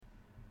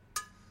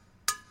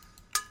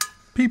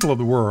People of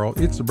the world,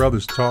 it's the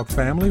Brothers Talk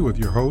family with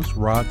your hosts,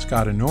 Rod,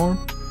 Scott, and Norm.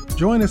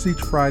 Join us each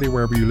Friday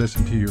wherever you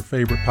listen to your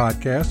favorite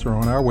podcasts or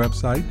on our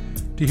website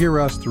to hear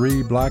us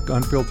three black,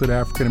 unfiltered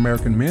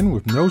African-American men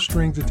with no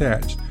strings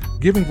attached,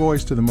 giving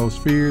voice to the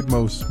most feared,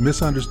 most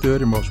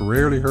misunderstood, and most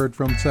rarely heard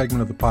from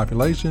segment of the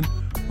population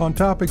on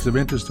topics of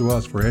interest to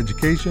us for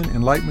education,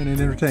 enlightenment, and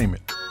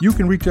entertainment. You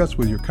can reach us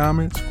with your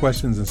comments,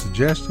 questions, and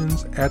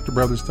suggestions at The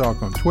Brothers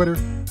Talk on Twitter,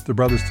 The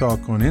Brothers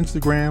Talk on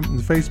Instagram, and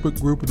the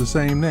Facebook group of the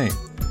same name.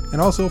 And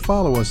also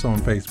follow us on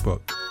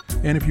Facebook.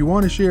 And if you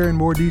want to share in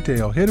more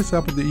detail, hit us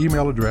up at the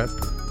email address,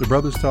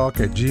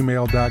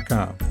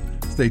 thebrotherstalk@gmail.com.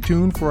 Stay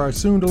tuned for our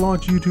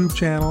soon-to-launch YouTube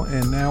channel,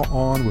 and now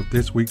on with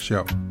this week's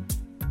show.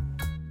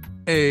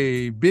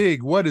 A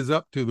big what is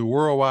up to the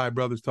worldwide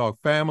Brothers Talk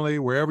family,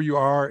 wherever you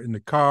are, in the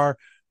car,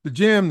 the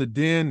gym, the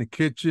den, the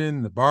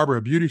kitchen, the barber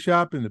or beauty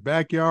shop, in the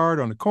backyard,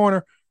 on the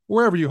corner,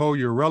 wherever you hold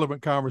your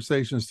relevant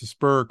conversations to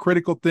spur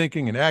critical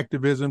thinking and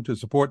activism to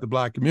support the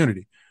Black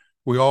community.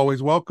 We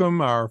always welcome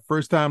our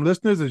first-time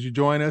listeners as you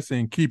join us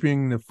in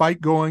keeping the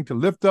fight going to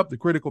lift up the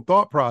critical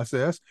thought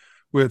process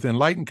with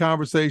enlightened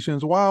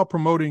conversations while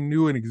promoting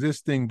new and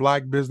existing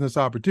Black business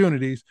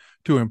opportunities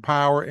to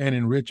empower and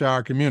enrich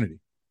our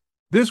community.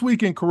 This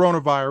week in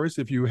coronavirus,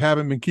 if you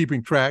haven't been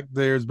keeping track,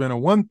 there's been a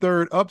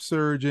 1/3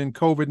 upsurge in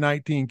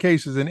COVID-19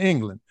 cases in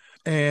England.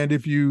 And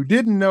if you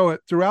didn't know it,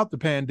 throughout the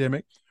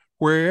pandemic,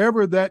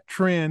 wherever that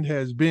trend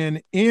has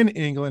been in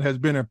England has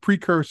been a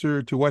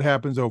precursor to what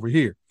happens over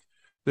here.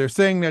 They're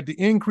saying that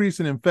the increase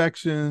in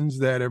infections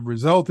that have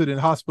resulted in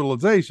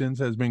hospitalizations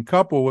has been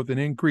coupled with an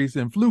increase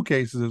in flu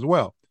cases as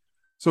well.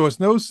 So it's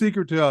no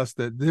secret to us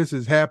that this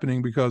is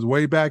happening because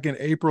way back in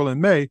April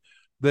and May,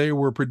 they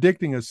were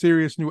predicting a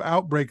serious new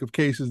outbreak of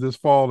cases this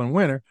fall and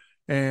winter.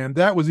 And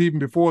that was even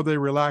before they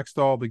relaxed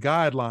all the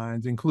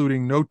guidelines,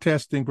 including no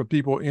testing for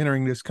people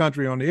entering this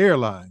country on the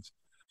airlines.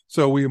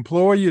 So we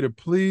implore you to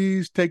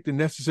please take the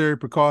necessary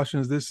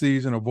precautions this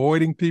season,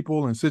 avoiding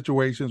people in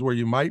situations where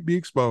you might be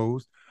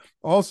exposed.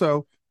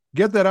 Also,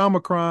 get that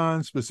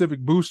Omicron-specific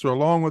booster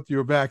along with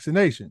your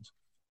vaccinations.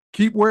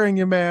 Keep wearing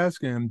your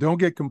mask and don't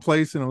get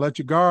complacent and let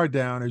your guard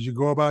down as you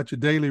go about your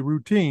daily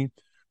routine,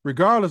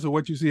 regardless of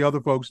what you see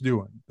other folks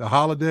doing. The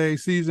holiday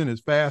season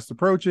is fast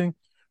approaching,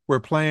 where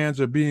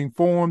plans are being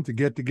formed to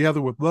get together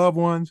with loved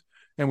ones,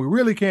 and we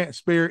really can't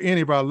spare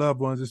any of our loved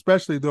ones,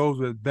 especially those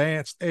with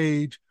advanced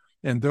age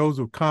and those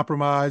with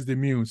compromised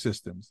immune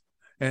systems.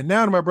 And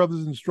now to my brothers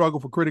in the struggle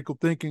for critical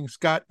thinking,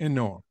 Scott and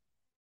Norm.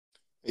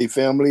 Hey,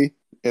 family,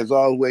 as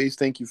always,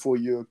 thank you for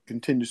your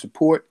continued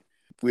support.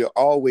 We are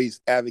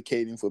always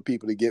advocating for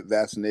people to get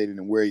vaccinated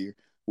and wear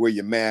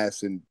your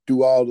mask and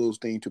do all those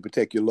things to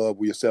protect your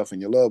yourself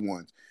and your loved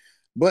ones.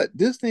 But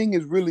this thing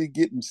is really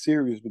getting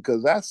serious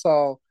because I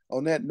saw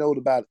on that note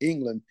about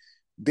England,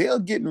 they're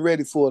getting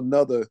ready for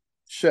another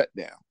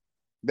shutdown.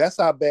 That's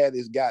how bad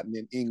it's gotten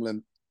in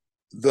England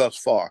thus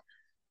far.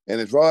 And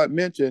as Rod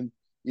mentioned,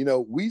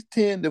 we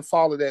tend to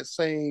follow that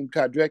same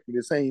trajectory,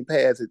 the same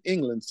path as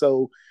England.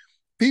 So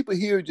people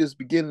here are just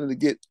beginning to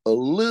get a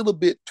little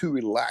bit too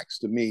relaxed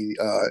to me.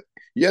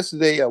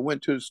 Yesterday, I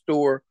went to the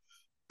store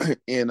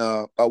and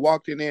I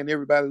walked in there and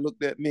everybody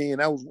looked at me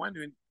and I was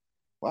wondering,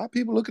 why are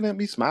people looking at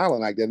me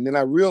smiling like that? And then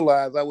I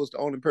realized I was the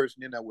only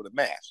person in there with a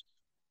mask.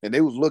 And they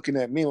was looking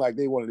at me like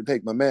they wanted to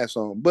take my mask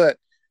off.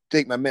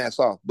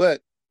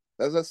 But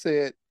as I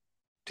said,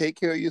 take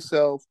care of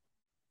yourself,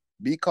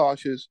 be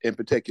cautious, and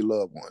protect your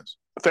loved ones.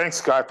 Thanks,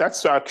 Scott.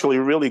 That's actually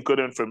really good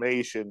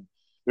information.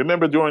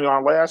 Remember during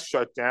our last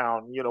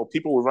shutdown,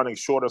 people were running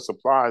short of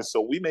supplies.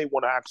 So we may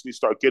want to actually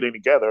start getting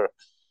together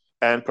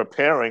and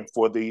preparing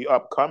for the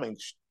upcoming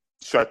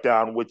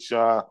shutdown, which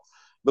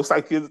looks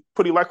like is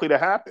pretty likely to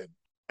happen.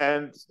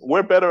 And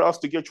where better else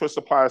to get your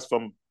supplies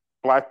from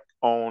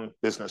Black-owned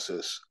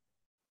businesses?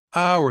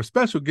 Our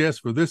special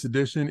guest for this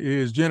edition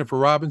is Jennifer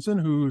Robinson,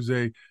 who's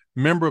a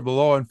member of the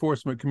law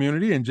enforcement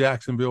community in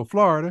Jacksonville,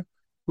 Florida.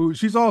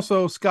 She's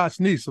also Scott's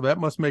niece, so that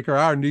must make her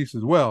our niece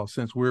as well,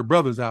 since we're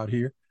brothers out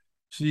here.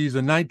 She's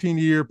a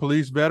 19-year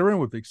police veteran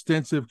with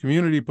extensive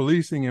community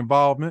policing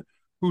involvement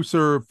who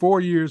served 4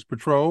 years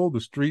patrol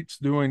the streets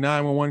doing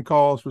 911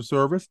 calls for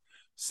service,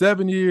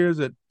 7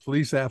 years at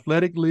Police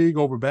Athletic League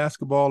over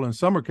basketball and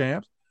summer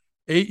camps,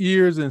 8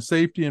 years in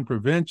safety and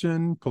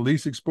prevention,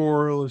 police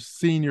explorer,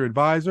 senior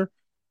advisor,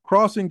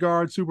 crossing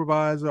guard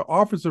supervisor,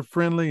 officer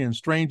friendly and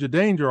stranger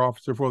danger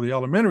officer for the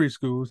elementary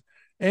schools,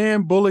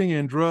 and bullying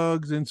and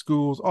drugs in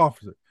schools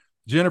officer.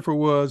 Jennifer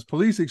was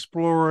Police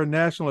Explorer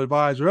National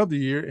Advisor of the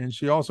Year, and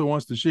she also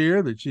wants to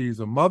share that she's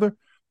a mother,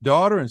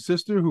 daughter, and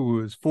sister who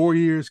was 4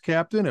 years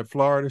captain at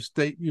Florida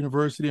State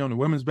University on the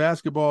women's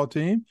basketball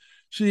team.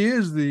 She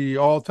is the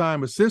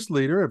all-time assist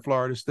leader at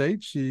Florida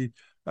State. She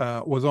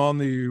was on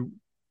the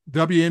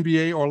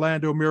WNBA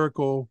Orlando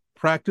Miracle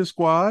practice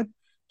squad.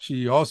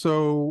 She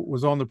also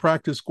was on the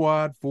practice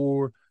squad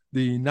for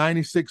the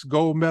 96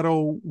 gold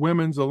medal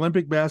women's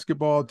Olympic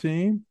basketball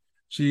team.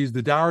 She's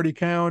the Dougherty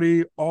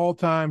County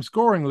all-time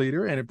scoring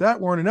leader. And if that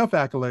weren't enough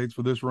accolades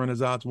for this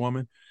Renaissance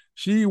woman,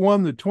 she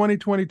won the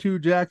 2022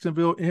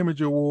 Jacksonville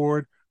Image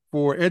Award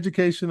for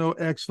educational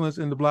excellence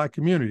in the Black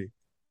community,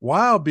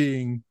 while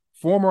being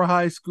former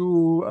high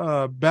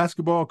school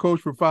basketball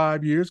coach for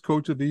 5 years,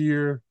 coach of the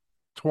year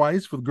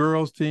twice for the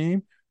girls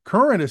team,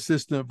 current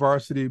assistant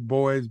varsity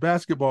boys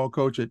basketball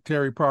coach at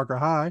Terry Parker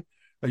High,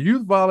 a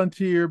youth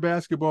volunteer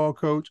basketball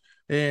coach,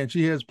 and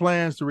she has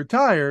plans to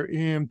retire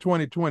in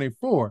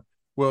 2024.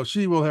 Well,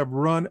 she will have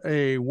run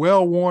a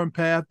well-worn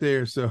path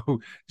there. So,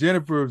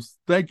 Jennifer,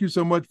 thank you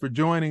so much for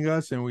joining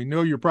us. And we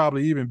know you're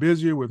probably even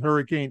busier with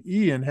Hurricane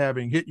Ian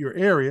having hit your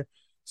area.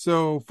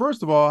 So,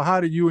 first of all, how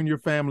did you and your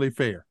family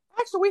fare?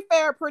 Actually, we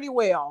fared pretty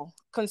well,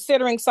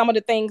 considering some of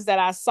the things that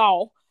I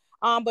saw.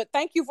 But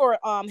thank you for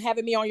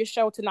having me on your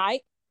show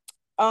tonight.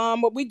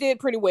 But we did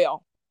pretty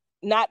well.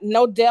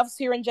 No deaths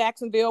here in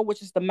Jacksonville,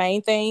 which is the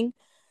main thing.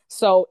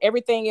 So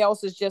everything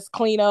else is just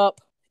clean up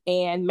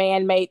and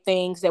man-made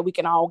things that we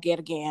can all get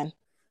again.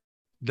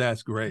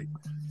 That's great.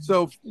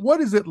 So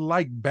what is it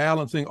like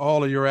balancing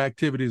all of your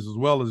activities as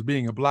well as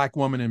being a Black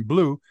woman in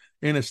blue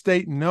in a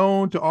state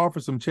known to offer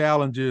some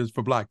challenges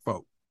for Black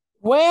folk?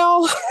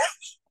 Well,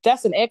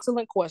 that's an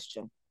excellent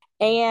question.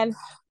 And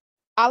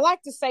I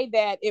like to say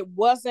that it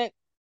wasn't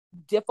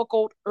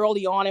difficult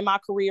early on in my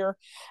career,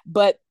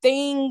 but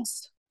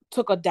things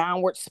took a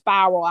downward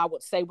spiral, I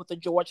would say, with the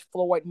George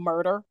Floyd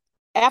murder.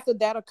 After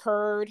that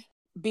occurred,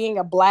 being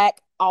a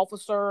Black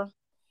officer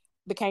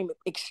became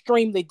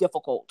extremely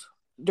difficult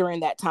during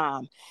that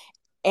time.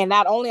 And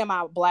not only am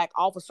I a Black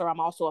officer,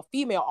 I'm also a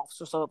female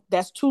officer. So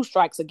that's 2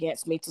 strikes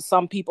against me to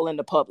some people in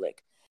the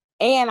public.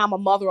 And I'm a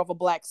mother of a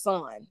Black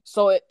son.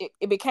 So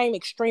it became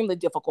extremely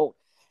difficult.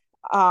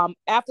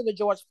 After the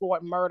George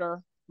Floyd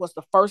murder was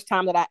the first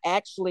time that I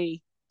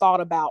actually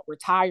thought about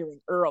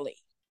retiring early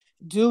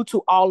due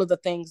to all of the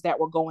things that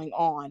were going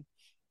on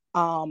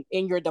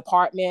in your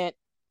department,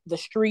 the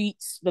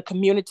streets, the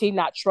community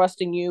not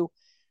trusting you,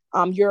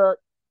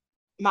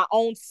 my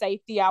own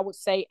safety, I would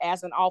say,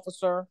 as an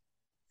officer.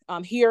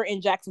 Here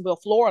in Jacksonville,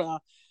 Florida,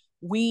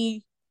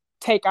 we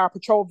take our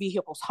patrol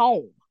vehicles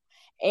home,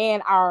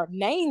 and our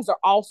names are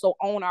also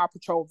on our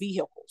patrol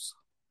vehicles.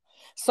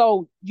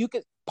 So you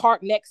could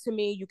park next to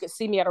me, you could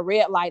see me at a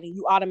red light, and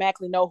you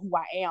automatically know who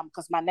I am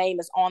because my name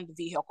is on the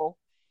vehicle.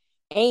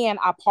 And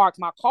I parked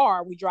my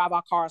car. We drive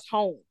our cars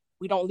home.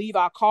 We don't leave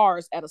our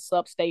cars at a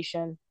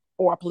substation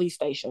or a police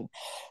station.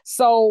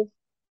 So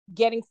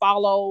getting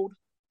followed,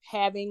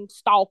 having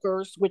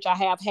stalkers, which I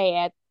have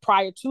had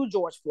prior to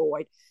George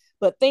Floyd,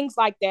 but things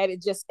like that,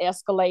 it just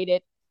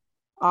escalated.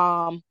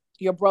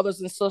 Your brothers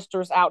and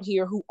sisters out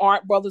here who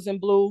aren't brothers in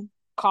blue,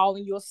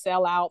 calling you a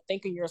sellout,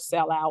 thinking you're a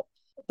sellout.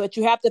 But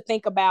you have to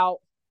think about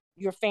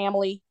your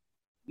family,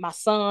 my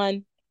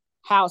son,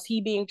 how's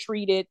he being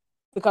treated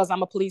because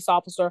I'm a police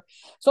officer.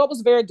 So it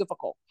was very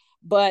difficult,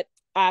 but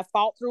I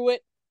fought through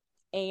it.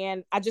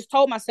 And I just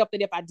told myself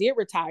that if I did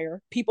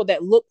retire, people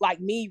that look like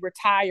me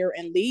retire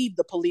and leave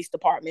the police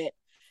department,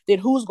 then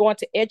who's going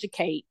to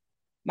educate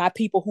my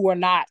people who are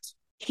not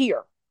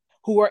here,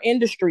 who are in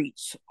the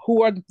streets,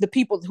 who are the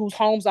people whose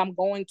homes I'm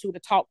going to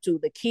talk to,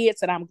 the kids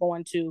that I'm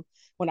going to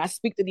when I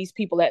speak to these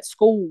people at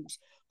schools,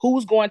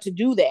 who's going to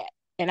do that?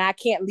 And I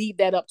can't leave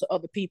that up to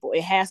other people.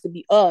 It has to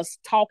be us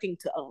talking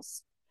to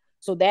us.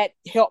 So that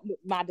helped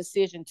my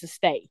decision to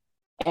stay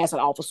as an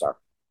officer.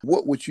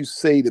 What would you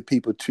say to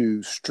people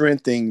to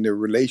strengthen the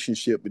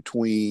relationship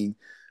between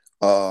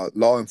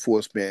law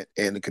enforcement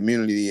and the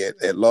community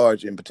at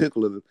large, in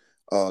particular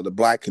the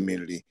Black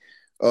community?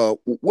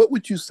 What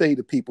would you say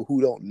to people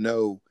who don't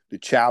know the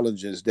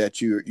challenges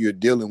that you're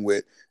dealing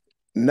with,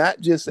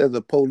 not just as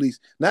a police,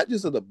 not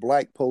just as a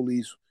Black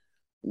police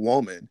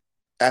woman,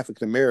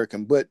 African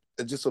American, but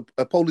just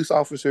a police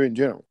officer in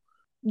general?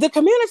 The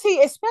community,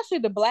 especially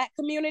the Black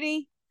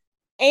community,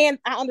 and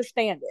I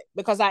understand it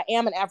because I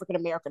am an African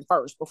American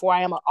first before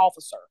I am an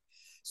officer.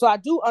 So I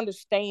do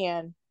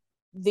understand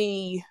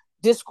the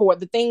discord,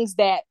 the things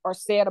that are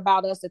said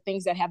about us, the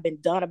things that have been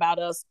done about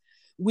us.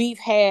 We've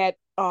had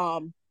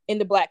in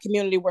the Black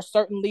community where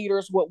certain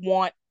leaders would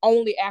want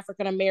only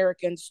African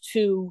Americans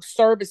to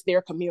service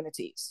their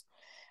communities.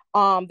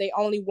 They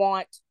only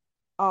want,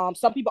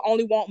 some people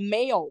only want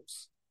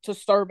males to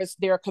service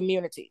their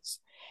communities.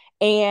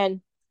 And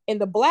in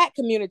the Black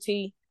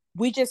community,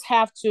 we just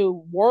have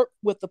to work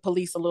with the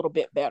police a little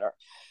bit better.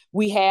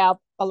 We have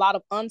a lot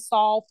of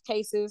unsolved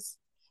cases,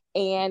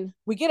 and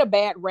we get a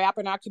bad rap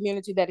in our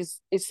community that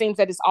it seems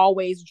that it's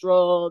always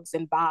drugs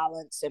and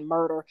violence and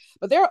murder.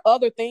 But there are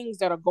other things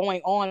that are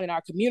going on in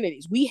our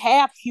communities. We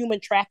have human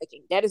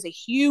trafficking. That is a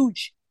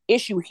huge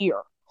issue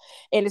here.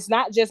 And it's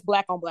not just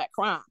Black on Black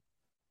crime.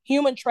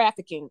 Human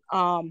trafficking.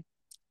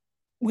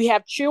 We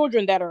have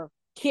children that are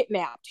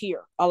kidnapped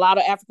here. A lot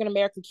of African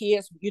American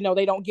kids,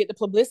 they don't get the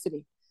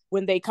publicity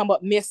when they come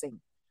up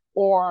missing,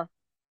 or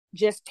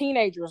just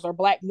teenagers or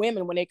Black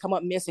women when they come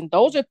up missing.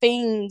 Those are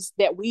things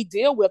that we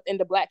deal with in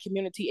the Black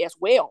community as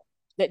well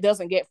that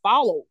doesn't get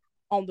followed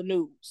on the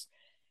news.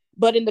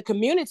 But in the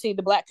community,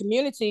 the Black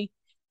community,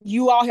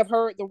 you all have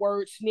heard the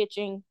word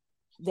snitching.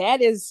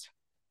 That is,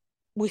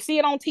 we see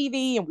it on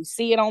TV and we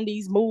see it on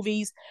these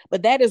movies,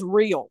 but that is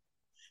real.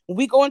 When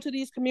we go into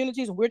these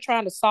communities, we're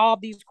trying to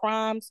solve these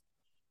crimes,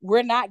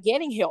 we're not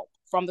getting help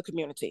from the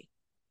community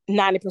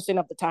 90%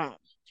 of the time.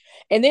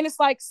 And then it's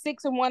like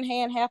six in one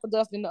hand, half a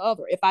dozen in the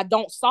other. If I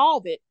don't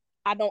solve it,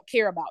 I don't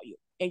care about you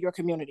in your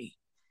community.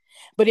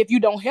 But if you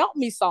don't help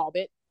me solve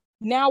it,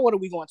 now what are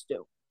we going to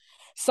do?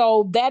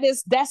 So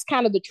that's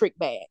kind of the trick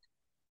bag.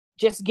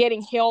 Just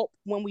getting help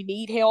when we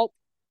need help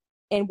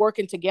and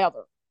working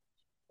together.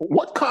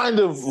 What kind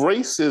of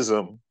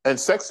racism and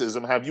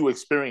sexism have you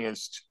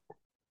experienced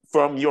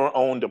from your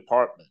own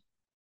department?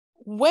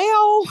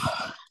 Well,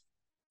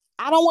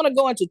 I don't want to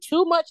go into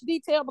too much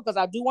detail because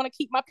I do want to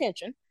keep my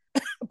pension,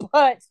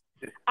 but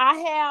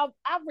I've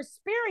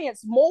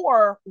experienced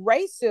more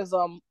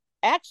racism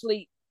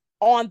actually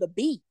on the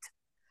beat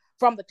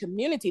from the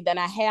community than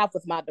I have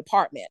with my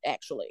department,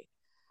 actually.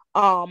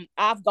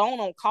 I've gone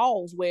on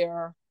calls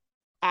where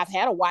I've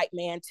had a white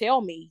man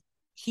tell me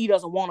he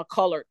doesn't want a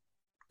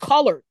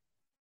colored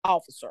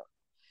officer.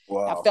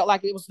 Wow. I felt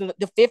like it was the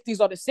 50s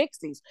or the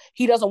 60s.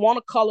 He doesn't want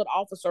a colored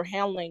officer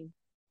handling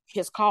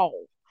his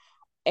call.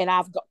 And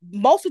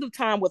most of the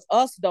time with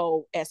us,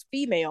 though, as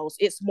females,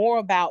 it's more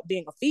about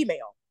being a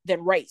female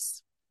than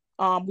race.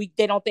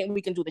 They don't think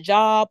we can do the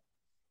job,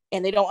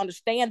 and they don't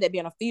understand that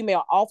being a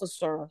female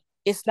officer,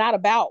 it's not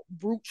about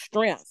brute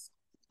strength.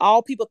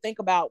 All people think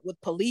about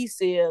with police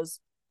is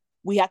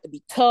we have to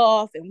be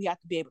tough and we have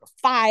to be able to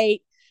fight,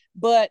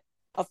 but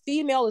a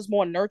female is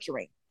more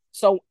nurturing.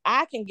 So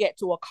I can get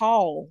to a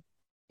call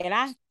and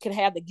I can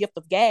have the gift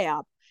of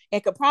gab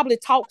and could probably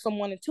talk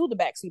someone into the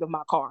backseat of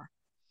my car.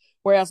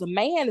 Whereas a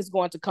man is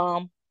going to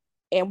come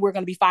and we're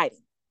going to be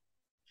fighting.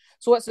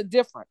 So it's a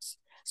difference.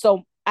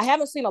 So I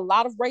haven't seen a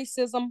lot of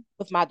racism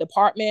with my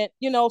department,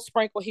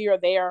 sprinkle here or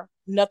there,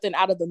 nothing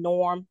out of the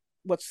norm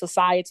with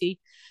society,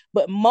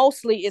 but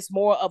mostly it's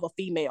more of a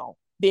female,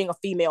 being a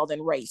female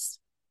than race.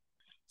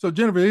 So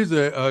Jennifer, is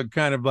a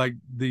kind of like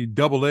the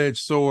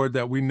double-edged sword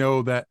that we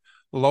know that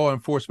law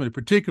enforcement,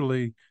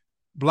 particularly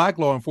Black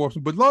law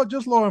enforcement, but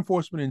just law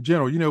enforcement in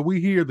general, we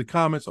hear the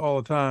comments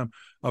all the time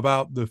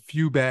about the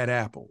few bad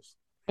apples.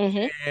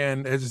 Mm-hmm.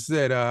 And as I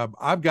said,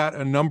 I've got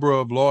a number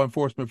of law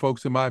enforcement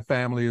folks in my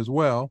family as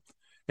well.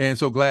 And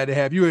so glad to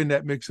have you in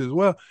that mix as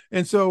well.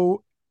 And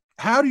so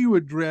how do you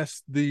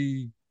address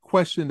the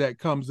question that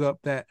comes up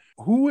that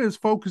who is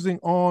focusing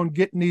on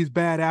getting these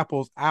bad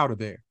apples out of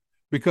there?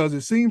 Because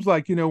it seems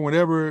like,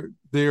 whenever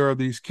there are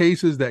these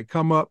cases that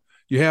come up,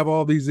 you have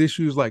all these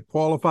issues like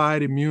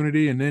qualified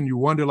immunity, and then you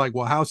wonder like,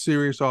 well, how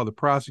serious are the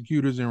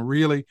prosecutors in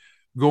really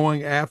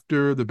going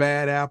after the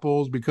bad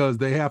apples, because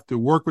they have to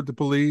work with the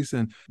police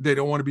and they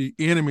don't want to be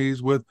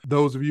enemies with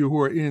those of you who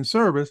are in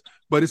service.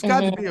 But it's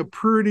got to be a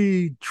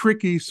pretty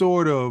tricky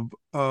sort of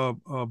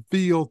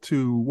field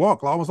to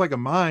walk, almost like a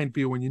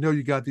minefield when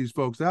you got these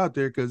folks out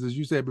there, because as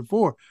you said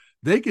before,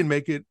 they can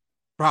make it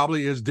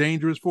probably as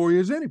dangerous for you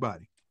as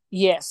anybody.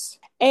 Yes.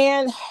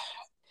 And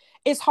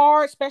it's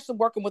hard, especially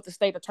working with the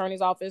state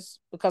attorney's office,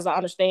 because I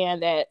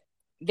understand that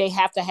they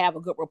have to have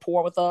a good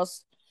rapport with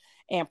us,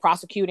 and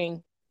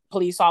prosecuting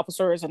police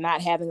officers and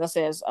not having us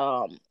as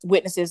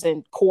witnesses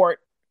in court,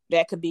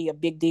 that could be a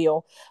big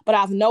deal. But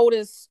I've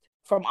noticed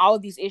from all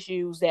of these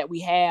issues that we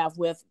have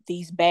with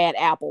these bad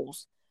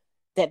apples,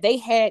 that they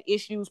had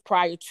issues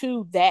prior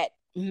to that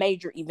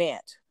major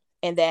event,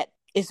 and that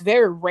it's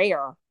very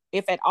rare,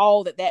 if at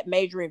all, that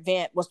major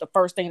event was the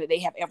first thing that they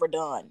have ever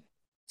done.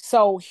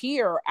 So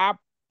here, our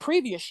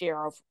previous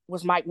sheriff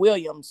was Mike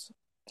Williams.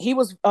 He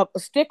was a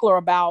stickler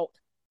about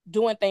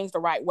doing things the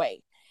right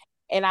way.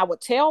 And I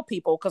would tell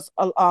people, because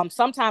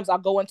sometimes I'll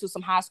go into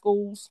some high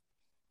schools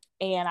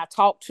and I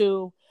talk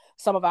to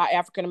some of our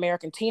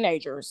African-American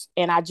teenagers,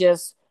 and I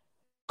just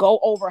go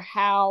over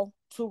how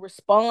to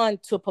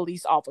respond to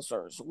police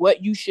officers,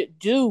 what you should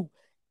do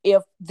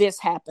if this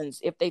happens,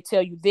 if they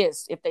tell you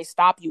this, if they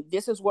stop you,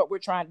 this is what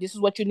this is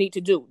what you need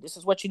to do. This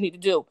is what you need to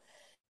do.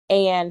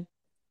 And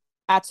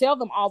I tell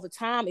them all the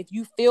time, if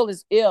you feel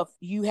as if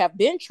you have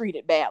been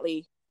treated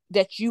badly,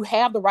 that you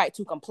have the right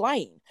to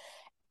complain.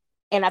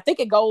 And I think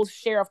it goes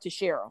sheriff to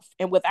sheriff.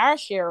 And with our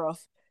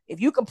sheriff, if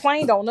you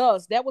complained on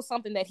us, that was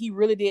something that he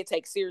really did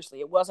take seriously.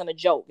 It wasn't a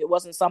joke. It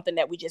wasn't something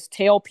that we just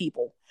tell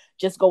people,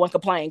 just go and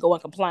complain, go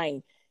and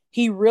complain.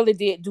 He really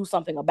did do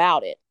something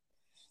about it.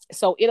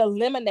 So it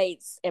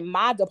eliminates, in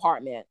my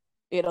department,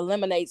 it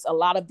eliminates a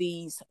lot of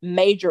these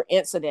major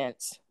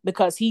incidents,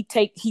 because he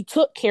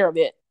took care of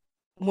it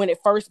when it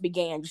first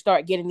began. You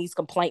start getting these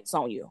complaints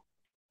on you.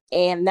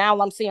 And now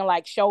I'm seeing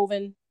like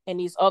Chauvin and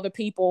these other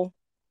people,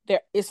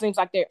 it seems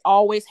like they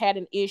always had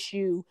an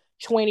issue,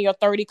 20 or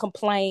 30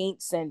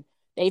 complaints, and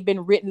they've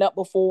been written up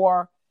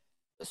before.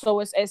 So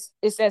it's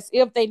as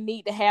if they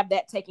need to have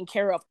that taken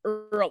care of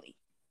early,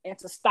 and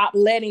to stop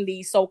letting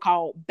these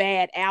so-called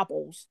bad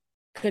apples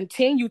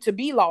continue to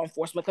be law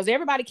enforcement, because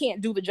everybody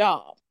can't do the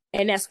job,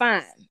 and that's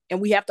fine. And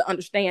we have to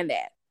understand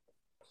that.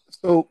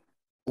 So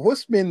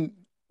what's been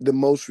the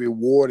most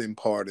rewarding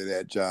part of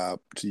that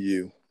job to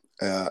you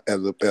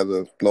as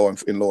a law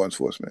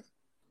enforcement?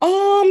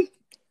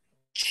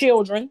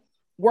 Children,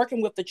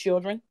 working with the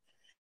children.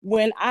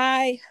 When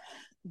I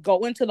go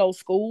into those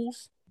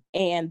schools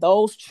And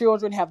those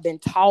children have been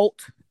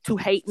taught to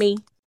hate me.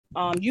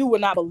 You will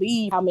not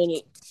believe how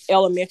many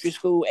elementary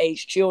school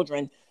age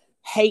children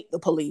hate the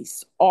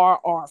police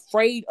or are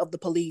afraid of the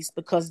police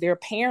because their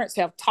parents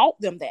have taught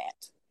them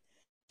that.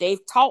 They've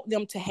taught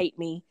them to hate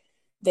me.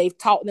 They've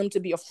taught them to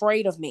be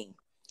afraid of me.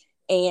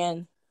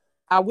 And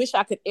I wish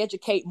I could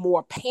educate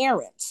more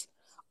parents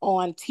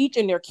on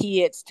teaching their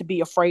kids to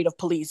be afraid of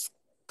police.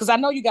 Because I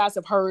know you guys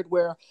have heard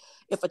where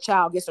if a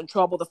child gets in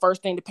trouble, the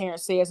first thing the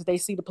parent says if they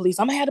see the police,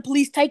 I'm going to have the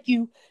police take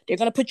you. They're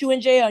going to put you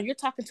in jail. You're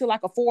talking to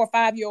like a 4 or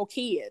 5-year-old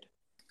kid.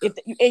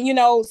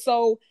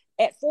 So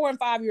at 4 and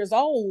 5 years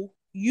old,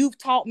 you've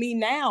taught me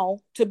now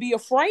to be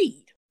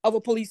afraid of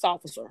a police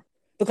officer.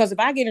 Because if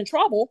I get in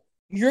trouble,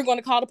 you're going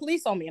to call the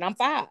police on me, and I'm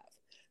 5.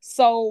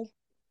 So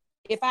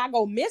if I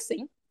go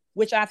missing,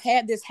 which I've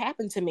had this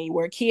happen to me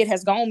where a kid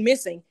has gone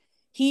missing,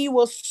 he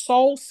was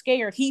so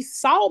scared. He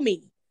saw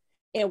me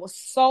and was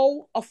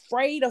so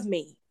afraid of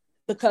me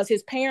because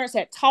his parents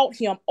had taught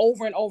him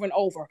over and over and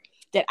over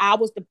that I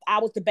was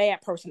the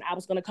bad person. I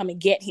was going to come and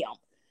get him,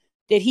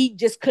 that he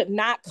just could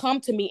not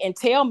come to me and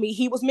tell me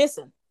he was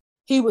missing.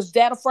 He was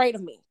that afraid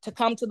of me to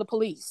come to the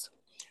police.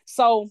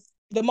 So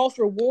the most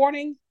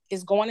rewarding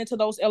is going into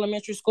those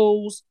elementary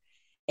schools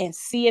and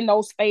seeing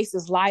those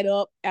faces light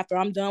up after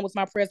I'm done with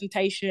my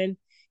presentation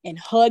and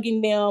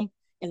hugging them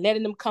and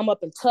letting them come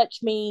up and touch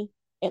me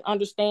and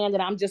understand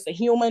that I'm just a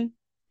human.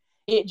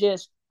 It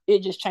just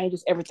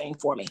changes everything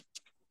for me.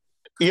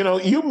 You know,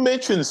 you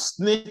mentioned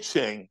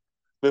snitching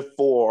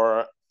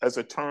before as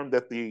a term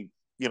that the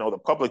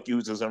public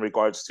uses in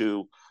regards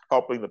to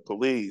helping the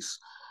police.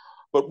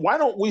 But why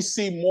don't we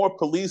see more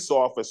police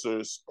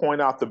officers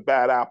point out the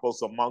bad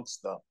apples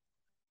amongst them?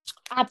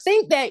 I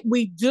think that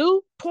we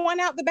do point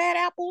out the bad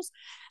apples.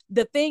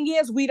 The thing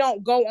is, we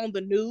don't go on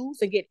the news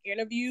and get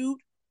interviewed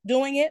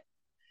doing it,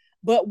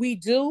 but we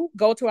do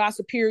go to our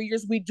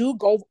superiors. We do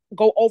go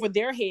over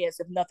their heads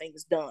if nothing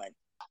is done.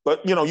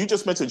 But, you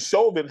just mentioned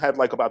Chauvin had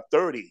like about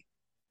 30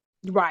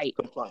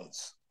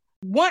 complaints.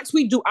 Once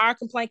we do our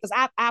complaint,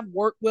 because I've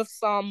worked with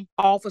some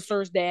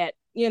officers that,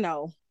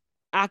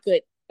 I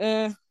could,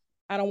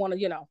 I don't want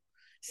to,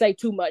 say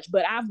too much,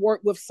 but I've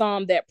worked with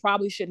some that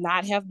probably should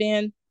not have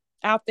been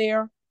out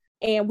there,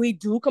 and we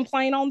do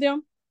complain on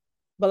them.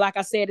 But like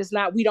I said,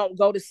 we don't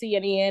go to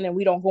CNN and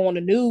we don't go on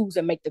the news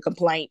and make the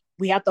complaint.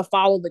 We have to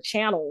follow the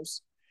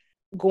channels,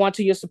 going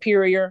to your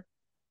superior,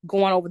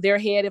 going over their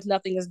head if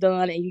nothing is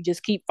done, and you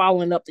just keep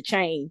following up the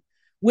chain,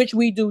 which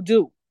we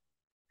do.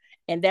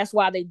 And that's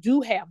why they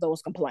do have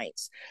those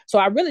complaints. So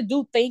I really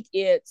do think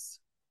it's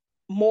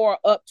more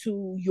up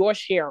to your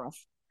sheriff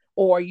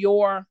or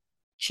your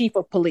chief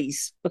of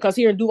police, because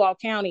here in Duval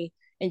County,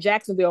 in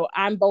Jacksonville,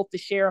 I'm both the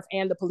sheriff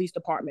and the police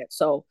department.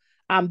 So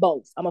I'm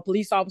both. I'm a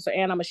police officer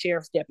and I'm a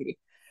sheriff's deputy.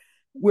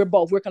 We're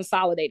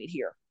consolidated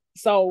here.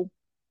 So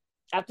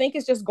I think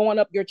it's just going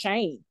up your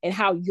chain and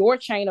how your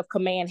chain of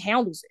command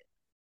handles it.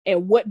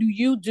 And what do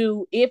you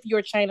do if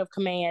your chain of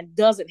command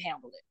doesn't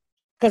handle it?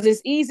 Because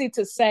it's easy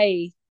to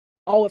say,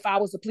 oh, if I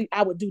was a police,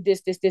 I would do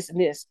this, and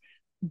this.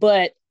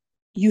 But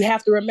you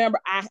have to remember,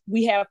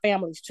 we have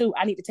families too.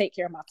 I need to take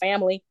care of my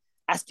family.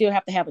 I still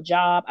have to have a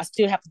job. I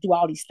still have to do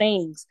all these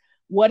things.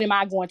 What am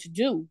I going to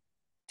do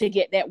to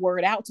get that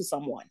word out to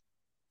someone?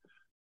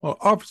 Well,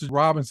 Officer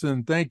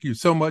Robinson, thank you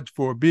so much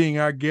for being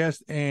our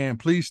guest, and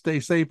please stay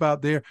safe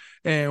out there.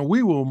 And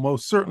we will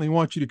most certainly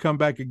want you to come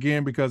back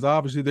again, because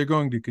obviously they're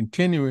going to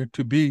continue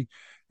to be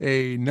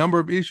a number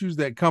of issues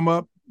that come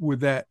up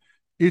with that.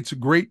 It's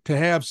great to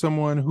have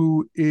someone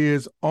who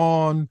is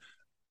on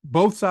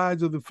both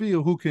sides of the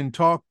field, who can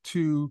talk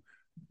to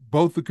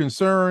both the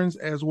concerns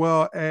as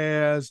well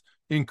as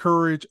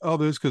encourage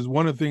others, because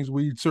one of the things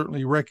we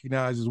certainly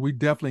recognize is we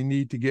definitely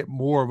need to get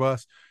more of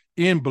us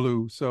in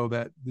blue so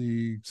that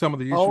some of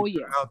the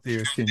issues out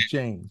there can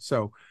change.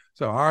 So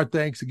our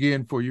thanks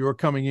again for your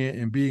coming in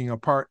and being a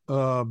part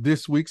of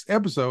this week's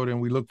episode,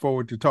 and we look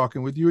forward to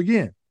talking with you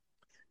again.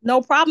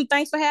 No problem.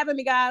 Thanks for having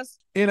me, guys.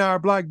 In our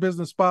Black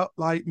Business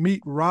Spotlight,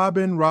 meet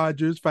Robin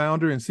Rogers,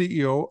 founder and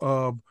CEO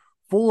of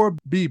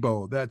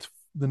 4Bebo. That's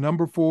the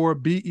number 4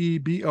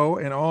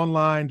 BEBO, an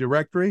online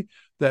directory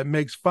that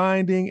makes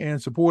finding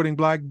and supporting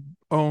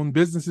Black-owned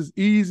businesses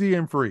easy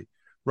and free.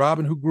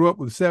 Robin, who grew up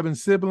with 7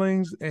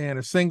 siblings and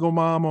a single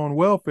mom on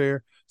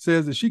welfare,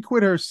 says that she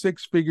quit her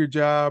 6-figure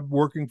job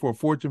working for a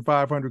Fortune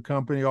 500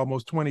 company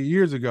almost 20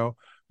 years ago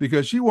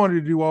because she wanted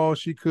to do all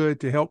she could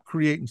to help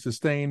create and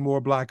sustain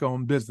more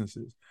Black-owned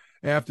businesses.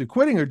 After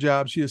quitting her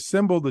job, she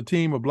assembled a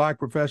team of Black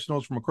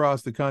professionals from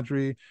across the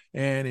country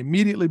and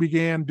immediately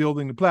began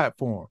building the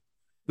platform.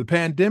 The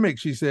pandemic,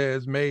 she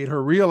says, made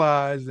her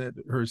realize that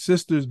her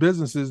sister's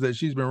businesses that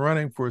she's been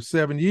running for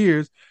 7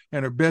 years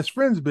and her best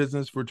friend's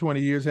business for 20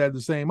 years had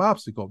the same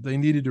obstacle. They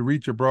needed to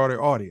reach a broader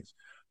audience.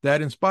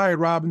 That inspired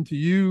Robin to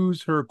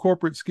use her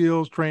corporate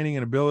skills, training,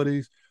 and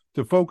abilities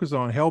to focus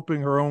on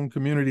helping her own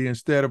community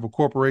instead of a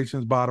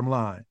corporation's bottom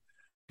line.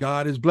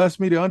 God has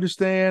blessed me to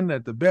understand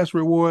that the best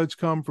rewards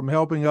come from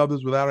helping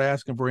others without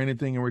asking for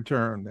anything in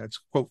return. That's a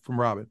quote from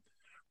Robin.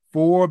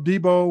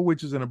 4BBO,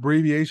 which is an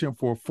abbreviation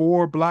for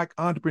 4 Black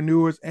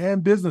Entrepreneurs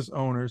and Business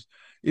Owners,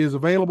 is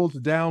available to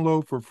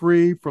download for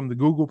free from the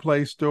Google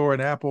Play Store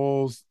and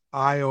Apple's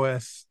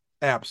iOS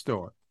App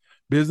Store.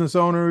 Business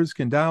owners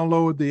can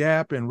download the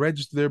app and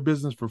register their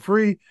business for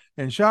free,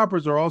 and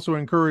shoppers are also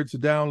encouraged to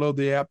download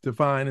the app to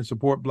find and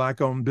support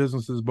Black-owned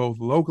businesses both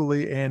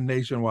locally and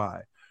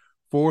nationwide.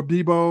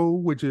 4BBO,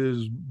 which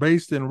is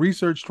based in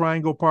Research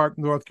Triangle Park,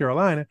 North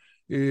Carolina,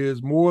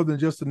 is more than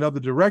just another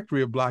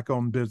directory of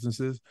Black-owned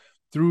businesses.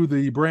 Through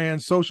the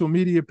brand's social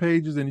media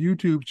pages and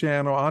YouTube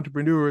channel,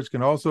 entrepreneurs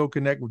can also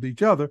connect with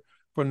each other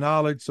for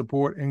knowledge,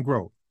 support, and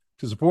growth.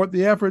 To support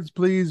the efforts,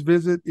 please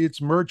visit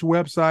its merch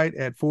website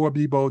at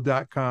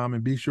 4BBO.com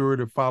and be sure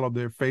to follow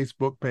their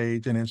Facebook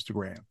page and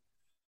Instagram.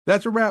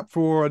 That's a wrap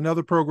for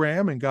another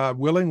program, and God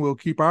willing, we'll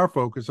keep our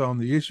focus on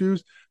the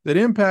issues that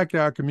impact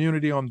our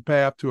community on the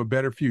path to a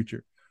better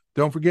future.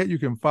 Don't forget you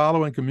can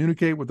follow and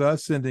communicate with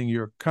us, sending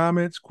your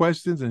comments,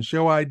 questions, and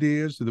show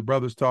ideas to the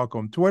Brothers Talk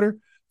on Twitter,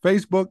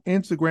 Facebook,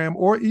 Instagram,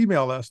 or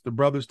email us to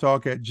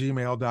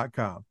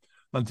brotherstalk@gmail.com.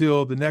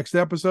 Until the next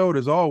episode,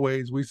 as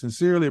always, we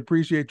sincerely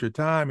appreciate your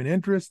time and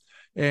interest,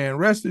 and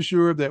rest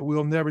assured that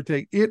we'll never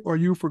take it or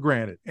you for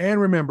granted. And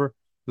remember,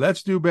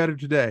 let's do better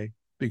today,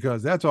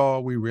 because that's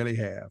all we really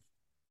have.